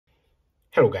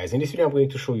Hello guys, in this video I'm going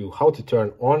to show you how to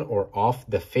turn on or off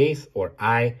the face or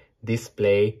eye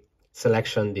display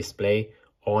selection display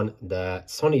on the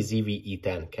Sony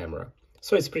ZV-E10 camera.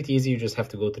 So it's pretty easy. You just have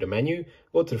to go to the menu,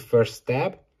 go to the first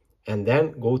tab, and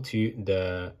then go to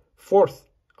the fourth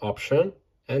option,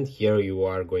 and here you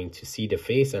are going to see the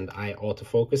face and eye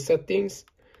autofocus settings,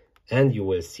 and you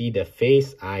will see the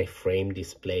face eye frame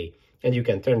display, and you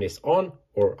can turn this on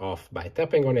or off by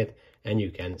tapping on it, and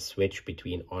you can switch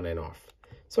between on and off.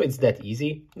 So it's that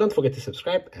easy. Don't forget to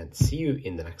subscribe and see you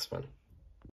in the next one.